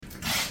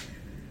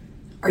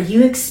Are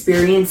you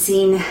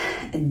experiencing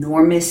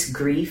enormous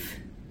grief?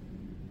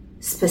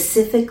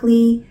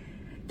 Specifically,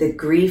 the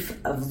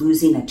grief of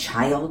losing a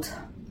child,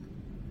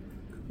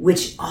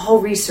 which all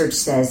research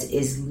says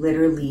is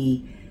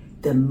literally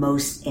the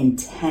most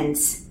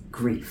intense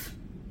grief.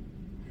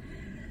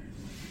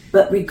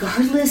 But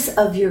regardless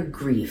of your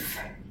grief,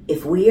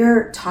 if we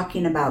are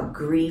talking about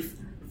grief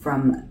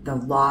from the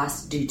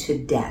loss due to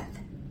death,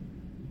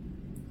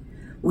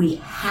 we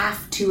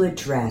have to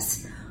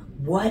address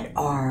what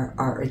are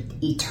our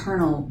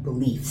eternal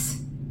beliefs.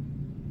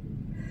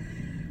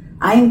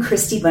 I am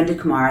Christy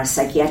Bundu-Kumar, a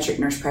psychiatric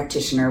nurse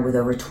practitioner with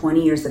over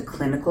 20 years of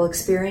clinical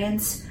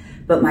experience,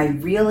 but my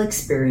real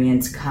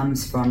experience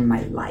comes from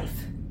my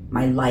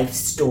life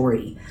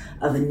story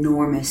of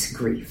enormous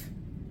grief.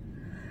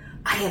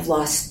 I have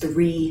lost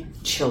 3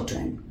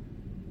 children,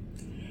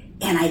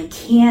 and I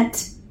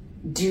can't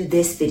do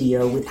this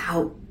video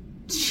without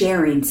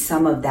sharing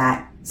some of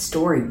that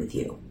story with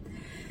you,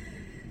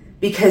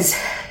 because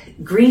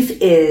grief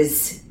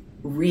is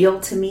real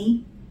to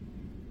me.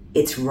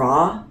 It's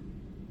raw.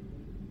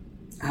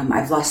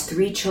 I've lost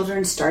 3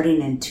 children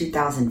starting in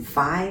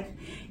 2005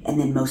 and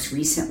then most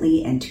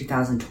recently in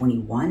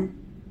 2021.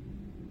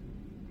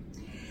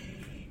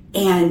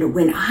 And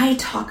when I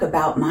talk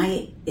about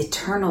my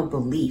eternal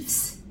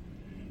beliefs,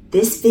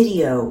 this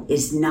video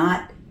is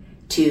not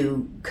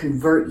to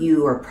convert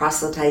you or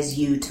proselytize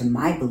you to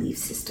my belief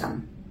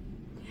system.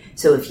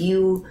 So if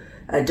you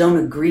don't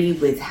agree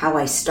with how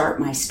I start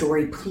my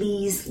story,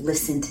 please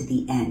listen to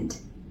the end.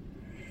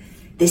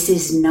 This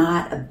is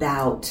not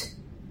about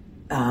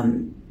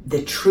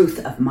the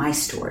truth of my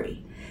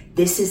story.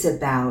 This is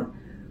about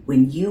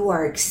when you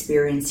are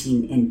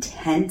experiencing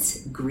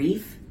intense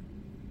grief,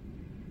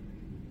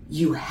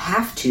 you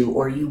have to,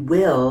 or you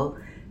will,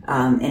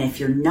 and if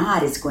you're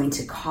not, it's going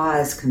to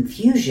cause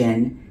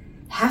confusion,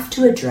 have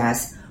to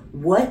address,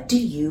 what do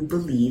you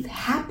believe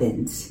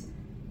happens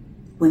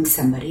when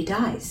somebody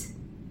dies?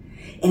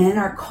 And in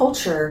our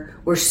culture,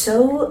 we're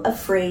so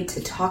afraid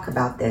to talk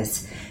about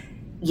this,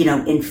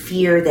 in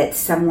fear that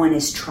someone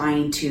is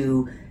trying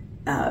to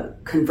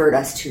convert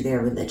us to their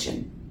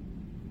religion.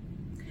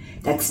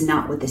 That's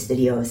not what this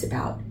video is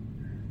about.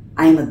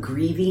 I am a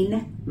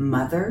grieving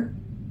mother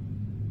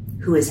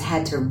who has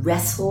had to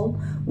wrestle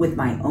with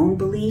my own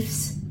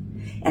beliefs,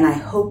 and I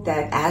hope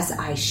that as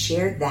I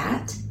share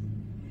that,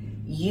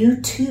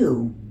 you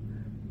too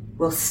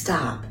will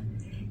stop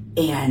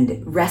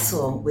and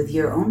wrestle with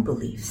your own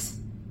beliefs.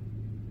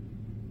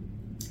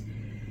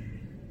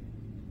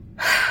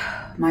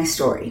 My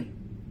story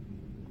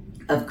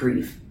of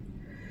grief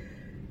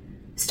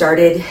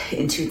started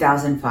in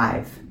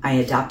 2005. I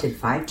adopted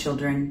 5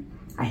 children.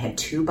 I had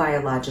 2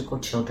 biological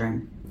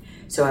children.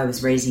 So I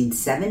was raising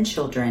 7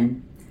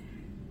 children,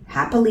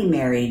 happily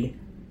married,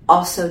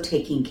 also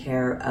taking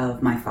care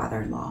of my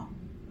father-in-law.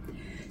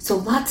 So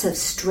lots of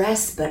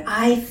stress, but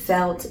I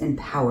felt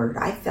empowered.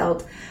 I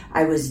felt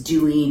I was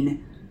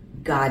doing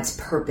God's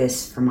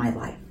purpose for my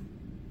life.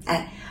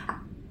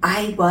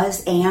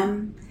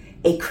 am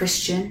a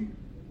Christian,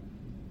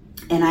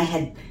 and I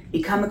had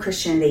become a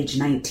Christian at age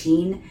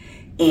 19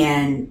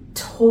 and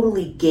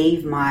totally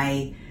gave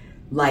my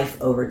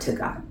life over to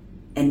God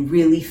and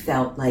really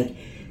felt like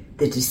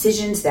the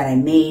decisions that I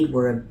made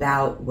were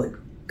about what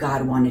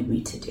God wanted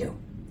me to do.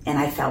 And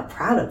I felt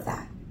proud of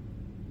that.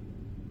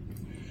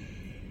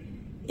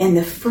 And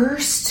the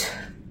first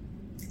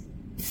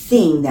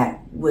thing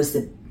that was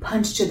the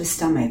punch to the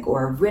stomach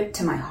or a rip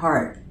to my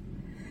heart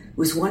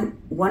was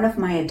one of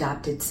my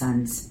adopted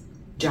sons,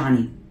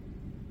 Johnny.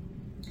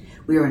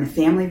 We were in a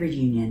family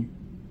reunion,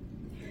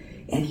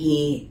 and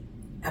he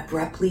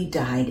abruptly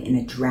died in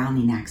a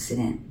drowning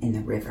accident in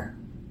the river.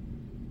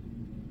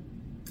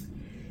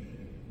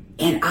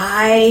 And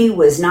I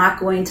was not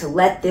going to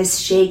let this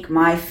shake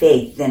my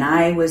faith, and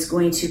I was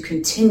going to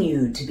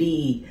continue to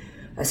be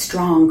a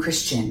strong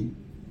Christian.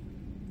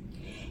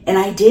 And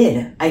I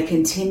did. I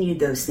continued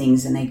those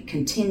things, and I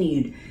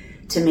continued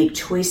to make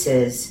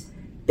choices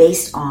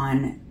based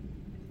on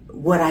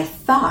what I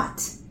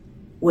thought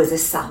was a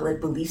solid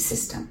belief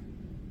system.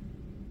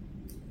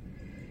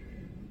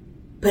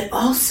 But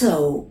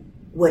also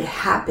what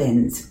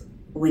happens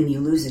when you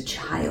lose a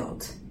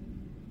child,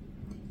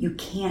 you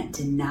can't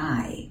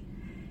deny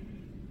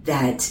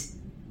that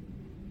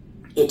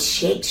it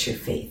shakes your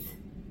faith.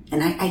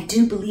 And I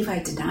do believe I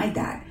denied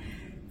that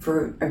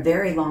for a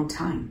very long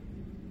time.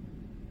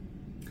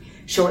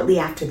 Shortly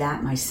after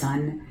that, my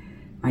son,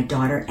 my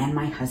daughter, and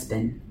my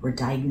husband were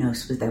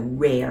diagnosed with a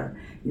rare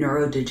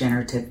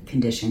neurodegenerative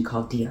condition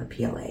called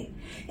DRPLA.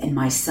 And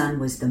my son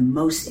was the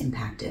most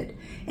impacted,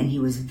 and he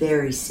was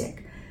very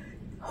sick.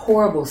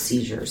 Horrible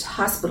seizures,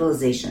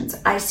 hospitalizations,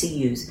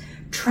 ICUs,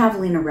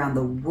 traveling around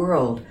the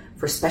world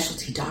for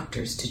specialty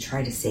doctors to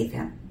try to save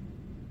him.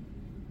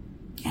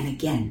 And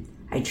again,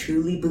 I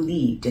truly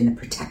believed in the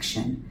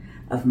protection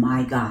of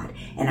my God.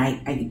 And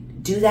I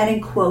do that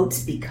in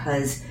quotes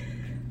because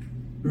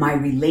my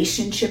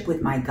relationship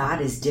with my God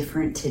is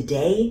different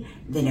today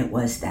than it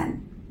was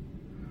then.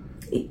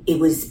 It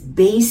was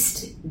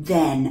based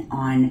then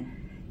on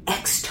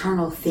external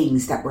eternal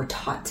things that were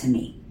taught to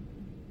me,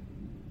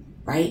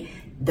 right?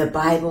 The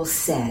Bible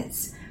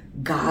says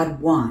God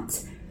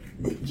wants,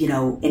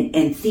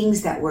 and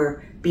things that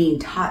were being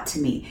taught to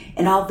me.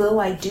 And although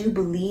I do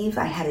believe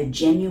I had a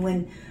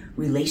genuine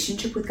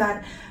relationship with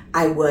God,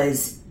 I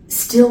was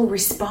still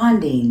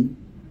responding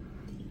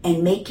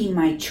and making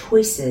my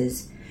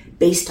choices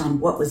based on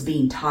what was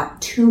being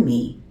taught to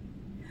me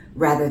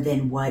rather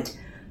than what,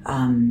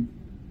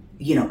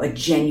 a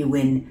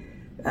genuine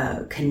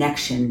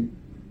connection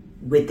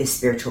with this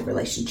spiritual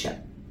relationship.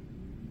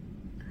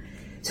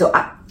 So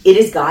it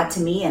is God to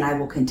me, and I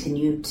will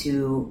continue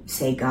to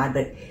say God,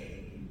 but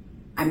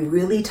I'm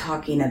really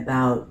talking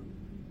about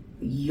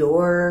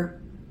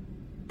your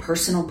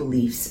personal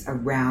beliefs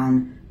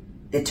around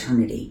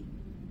eternity,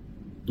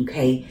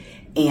 okay?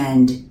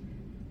 And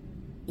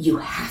you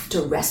have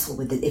to wrestle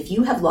with it. If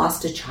you have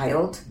lost a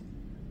child,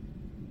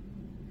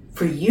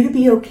 for you to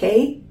be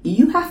okay,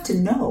 you have to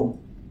know.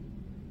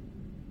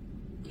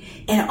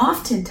 And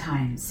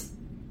oftentimes,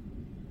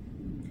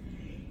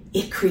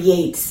 it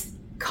creates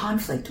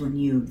conflict when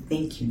you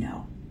think you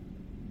know.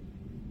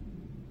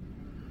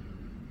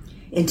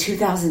 In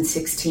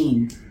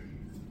 2016,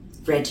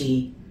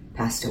 Reggie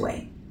passed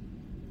away.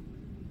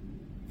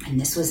 And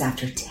this was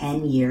after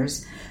 10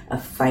 years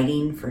of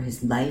fighting for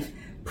his life,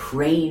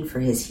 praying for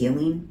his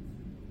healing,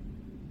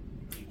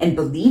 and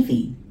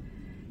believing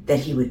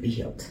that he would be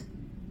healed.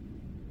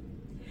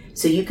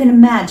 So you can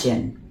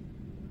imagine,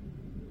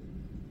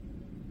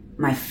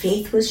 my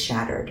faith was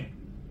shattered.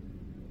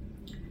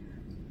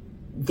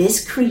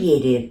 This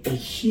created a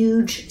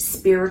huge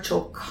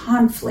spiritual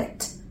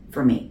conflict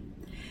for me.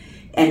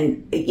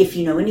 And if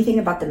you know anything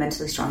about the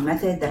Mentally Strong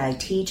Method that I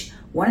teach,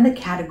 one of the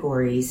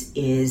categories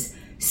is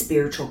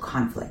spiritual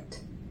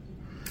conflict.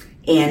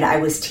 And I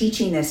was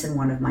teaching this in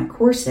one of my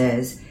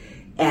courses,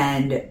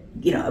 and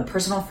a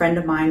personal friend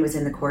of mine was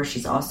in the course.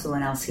 She's also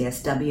an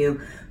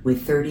LCSW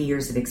with 30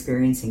 years of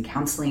experience in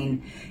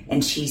counseling.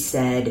 And she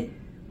said,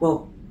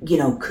 well,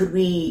 could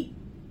we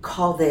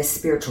call this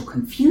spiritual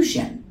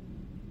confusion?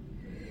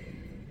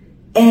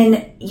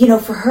 And,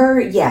 for her,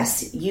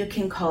 yes, you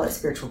can call it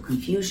spiritual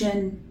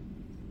confusion.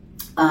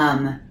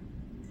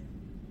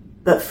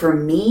 But for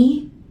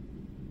me,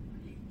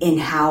 in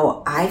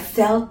how I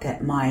felt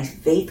that my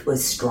faith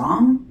was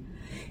strong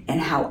and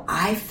how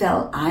I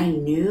felt I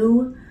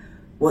knew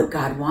what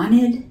God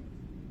wanted,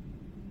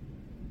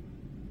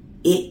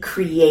 it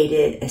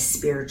created a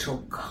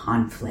spiritual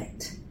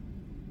conflict.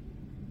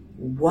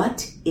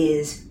 What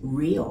is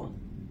real?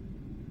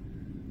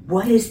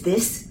 What is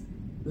this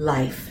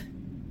life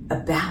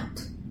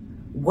about?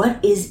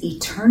 What is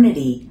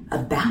eternity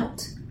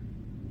about?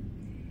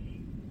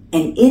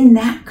 And in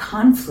that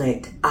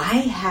conflict, I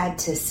had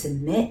to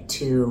submit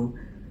to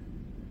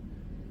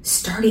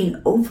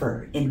starting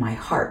over in my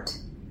heart,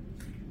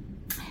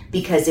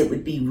 because it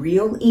would be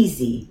real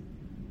easy.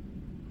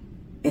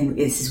 And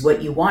this is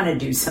what you want to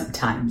do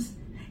sometimes.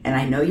 And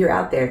I know you're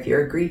out there. If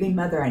you're a grieving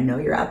mother, I know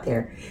you're out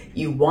there.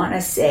 You want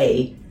to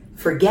say,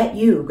 forget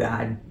you,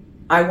 God.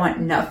 I want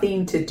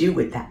nothing to do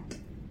with that.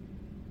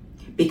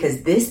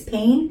 Because this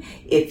pain,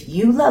 if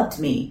you loved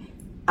me,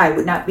 I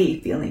would not be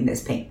feeling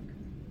this pain.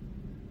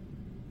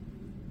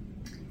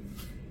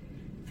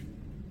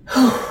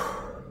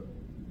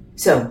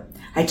 So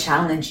I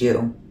challenge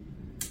you,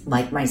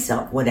 like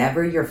myself,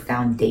 whatever your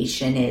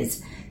foundation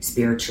is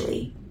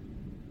spiritually,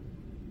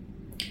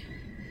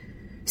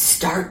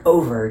 start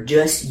over,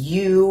 just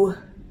you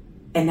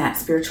and that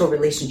spiritual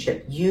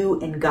relationship, you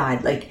and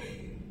God. Like,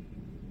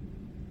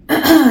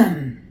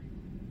 I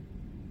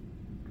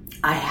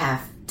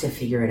have to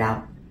figure it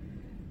out.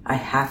 I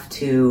have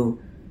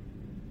to.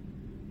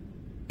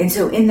 And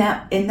so in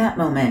that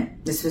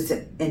moment, this was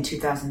in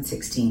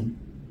 2016,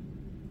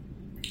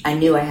 I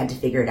knew I had to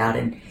figure it out.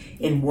 And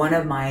in one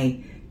of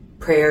my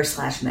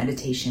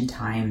prayer/meditation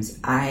times,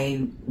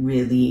 I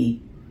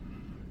really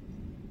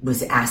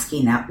was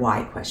asking that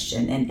why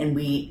question. And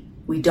we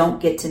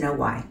don't get to know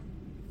why.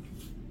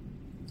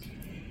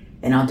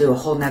 And I'll do a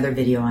whole nother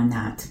video on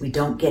that. We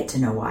don't get to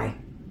know why.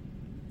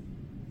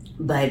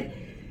 But,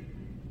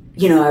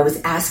 I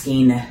was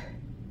asking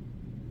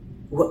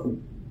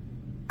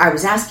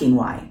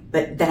why,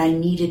 but that I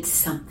needed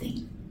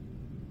something.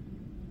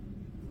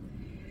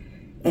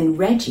 And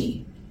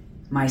Reggie,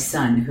 my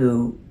son,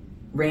 who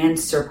ran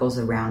circles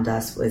around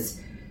us,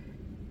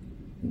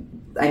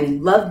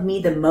 loved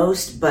me the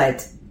most,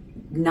 but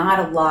not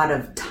a lot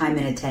of time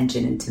and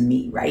attention into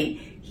me, right?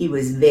 He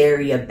was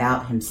very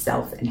about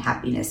himself and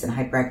happiness and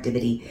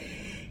hyperactivity.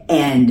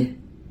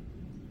 And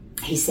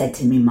he said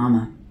to me,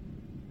 Mama,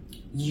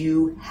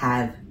 you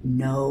have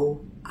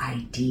no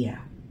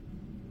idea.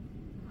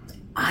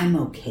 I'm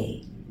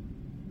okay.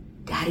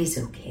 Daddy's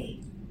okay.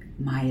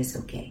 Maya's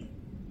okay.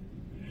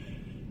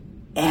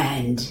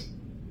 And,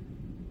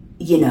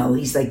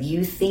 he's like,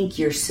 you think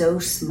you're so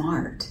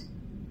smart,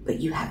 but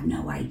you have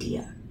no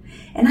idea.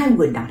 And I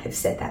would not have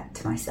said that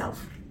to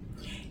myself.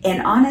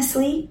 And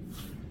honestly,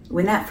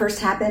 when that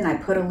first happened, I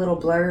put a little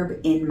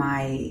blurb in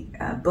my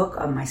book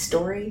on my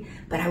story,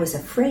 but I was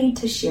afraid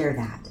to share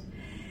that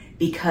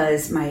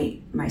because my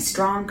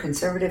strong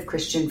conservative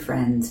Christian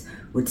friends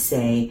would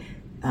say,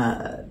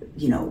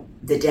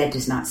 the dead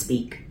does not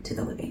speak to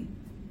the living.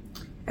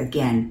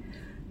 Again,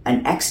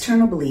 an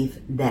external belief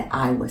that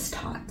I was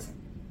taught.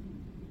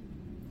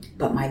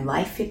 But my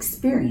life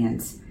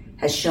experience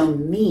has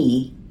shown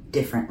me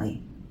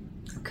differently.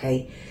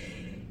 Okay?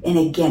 And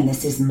again,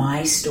 this is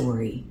my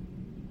story.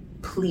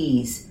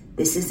 Please,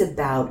 this is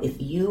about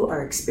if you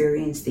are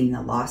experiencing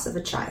the loss of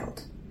a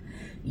child,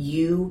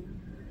 you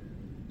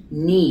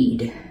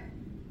need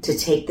to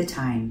take the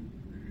time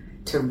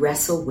to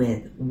wrestle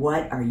with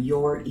what are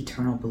your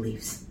eternal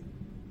beliefs.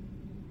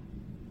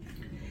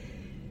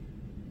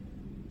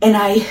 And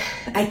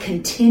I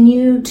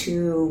continue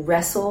to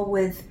wrestle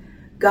with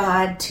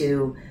God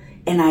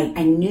and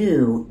I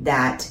knew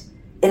that,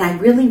 and I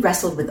really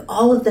wrestled with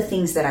all of the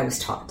things that I was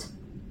taught.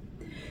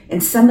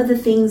 And some of the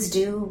things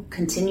do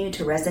continue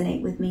to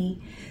resonate with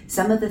me.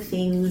 Some of the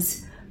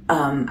things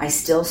I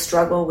still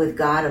struggle with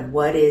God of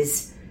what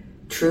is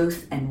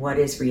truth and what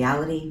is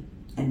reality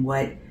and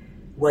what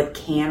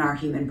can our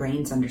human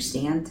brains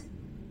understand.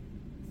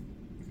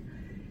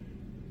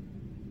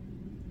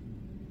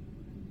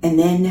 And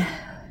then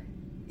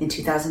in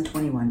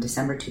 2021,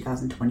 December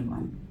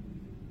 2021,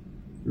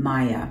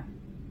 Maya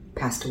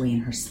passed away in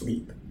her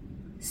sleep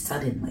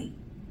suddenly.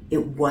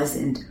 It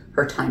wasn't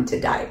her time to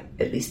die.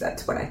 At least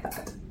that's what I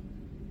thought.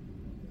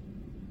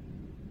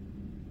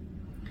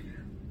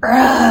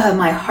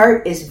 My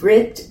heart is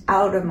ripped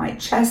out of my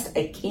chest.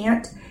 I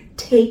can't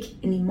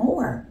take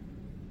anymore.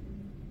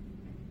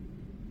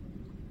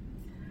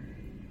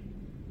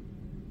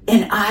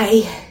 And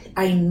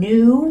I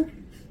knew,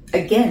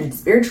 again,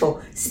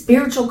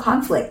 spiritual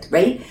conflict,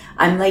 right?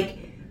 I'm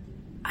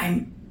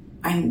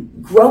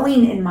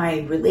growing in my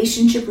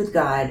relationship with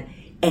God,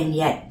 and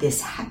yet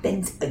this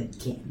happens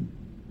again.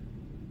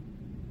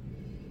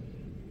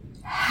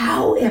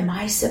 How am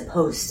I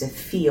supposed to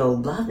feel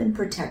loved and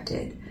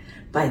protected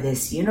by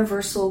this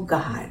universal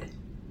God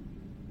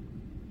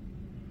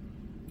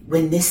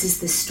when this is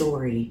the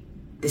story?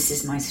 This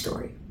is my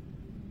story.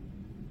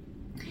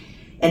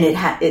 And it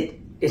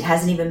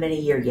hasn't even been a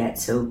year yet,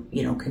 so,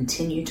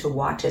 continue to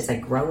watch as I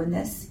grow in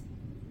this.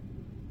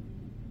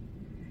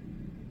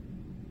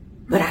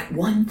 But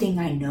one thing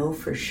I know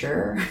for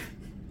sure,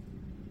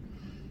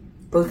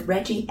 both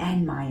Reggie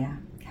and Maya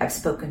have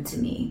spoken to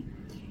me,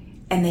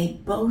 and they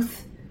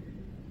both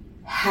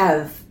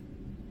have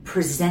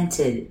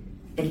presented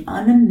an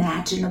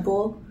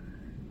unimaginable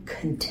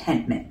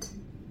contentment.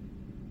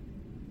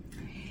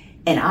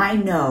 And I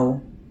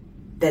know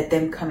that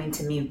them coming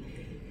to me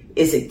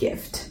is a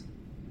gift.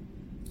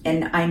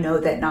 And I know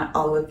that not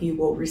all of you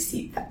will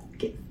receive that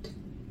gift.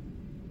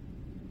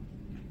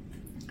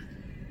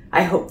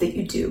 I hope that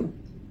you do.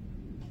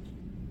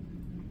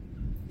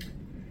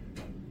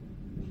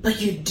 But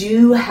you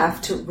do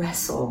have to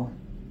wrestle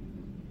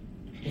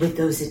with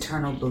those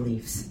eternal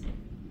beliefs.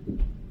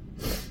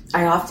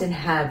 I often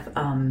have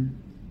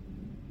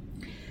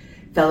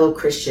fellow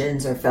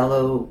Christians or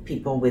fellow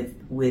people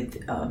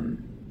with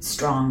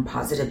strong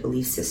positive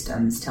belief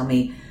systems tell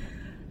me,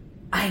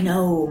 I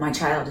know my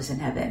child is in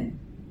heaven,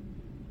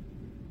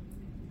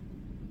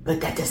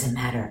 but that doesn't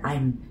matter.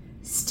 I'm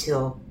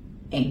still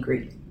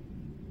angry.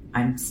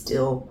 I'm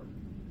still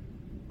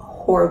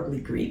horribly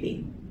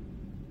grieving.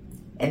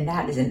 And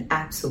that is an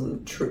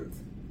absolute truth.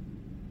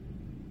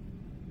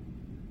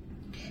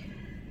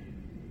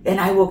 And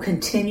I will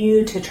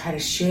continue to try to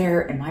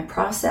share in my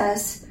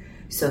process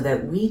so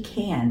that we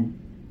can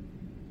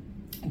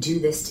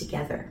do this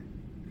together.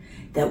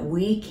 That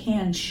we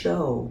can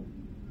show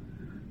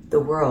the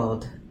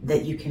world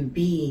that you can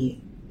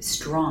be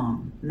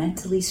strong,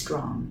 mentally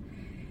strong,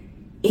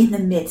 in the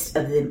midst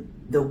of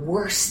the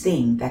worst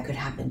thing that could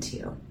happen to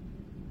you.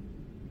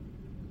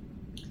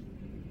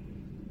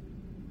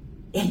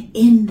 And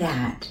in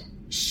that,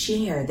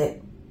 share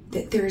that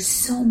there is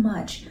so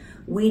much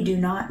we do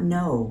not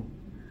know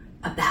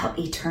about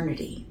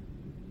eternity.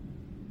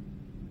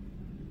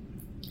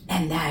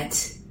 And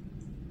that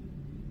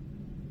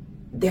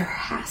there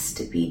has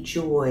to be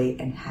joy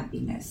and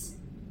happiness.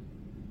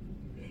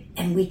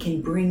 And we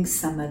can bring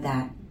some of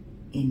that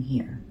in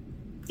here,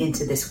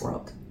 into this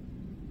world.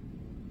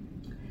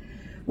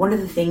 One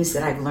of the things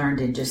that I've learned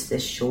in just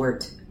this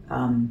short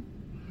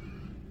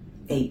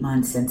 8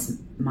 months since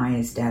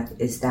Maya's death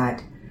is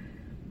that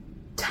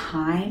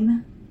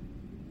time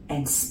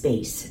and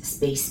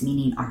space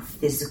meaning our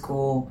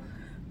physical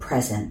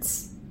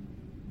presence,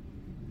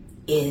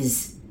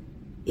 is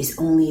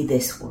only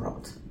this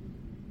world.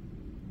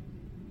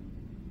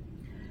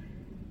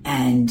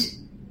 And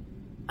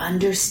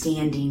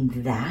understanding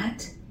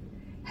that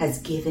has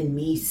given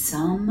me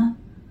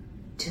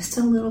just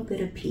a little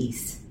bit of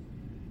peace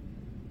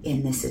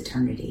in this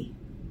eternity.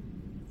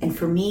 And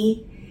for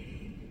me,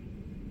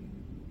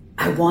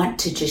 I want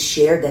to just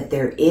share that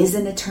there is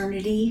an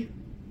eternity.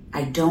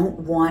 I don't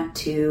want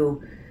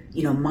to,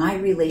 my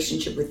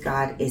relationship with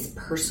God is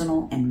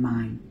personal and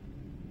mine.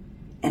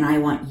 And I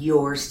want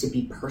yours to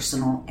be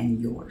personal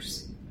and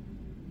yours.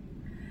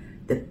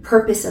 The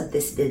purpose of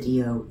this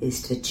video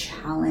is to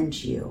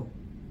challenge you.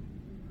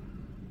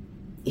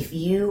 If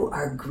you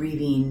are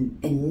grieving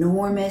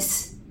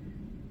enormous,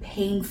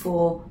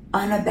 painful,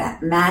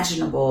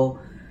 unimaginable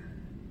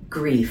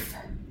grief,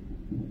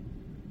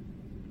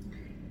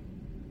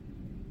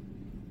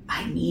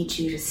 I need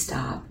you to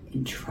stop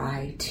and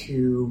try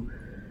to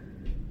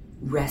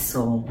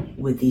wrestle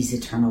with these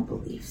eternal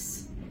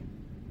beliefs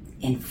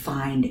and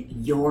find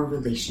your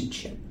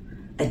relationship,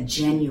 a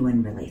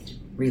genuine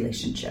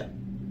relationship.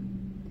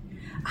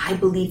 I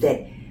believe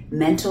that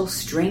mental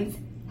strength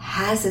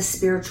has a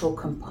spiritual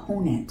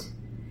component,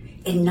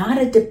 and not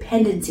a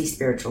dependency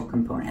spiritual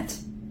component,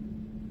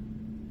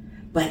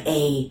 but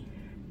a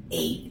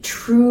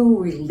true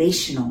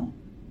relational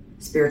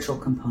spiritual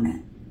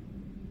component.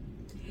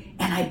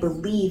 And I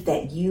believe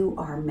that you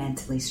are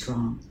mentally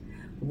strong.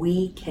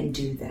 We can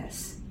do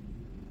this.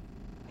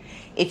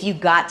 If you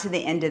got to the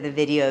end of the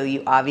video,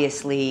 you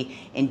obviously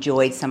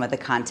enjoyed some of the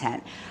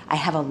content. I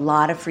have a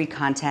lot of free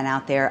content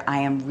out there. I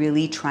am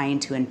really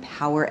trying to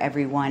empower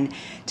everyone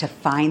to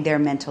find their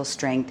mental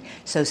strength.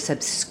 So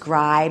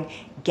subscribe,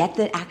 get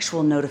the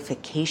actual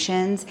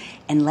notifications,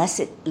 and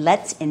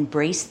let's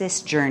embrace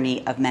this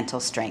journey of mental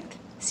strength.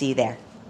 See you there.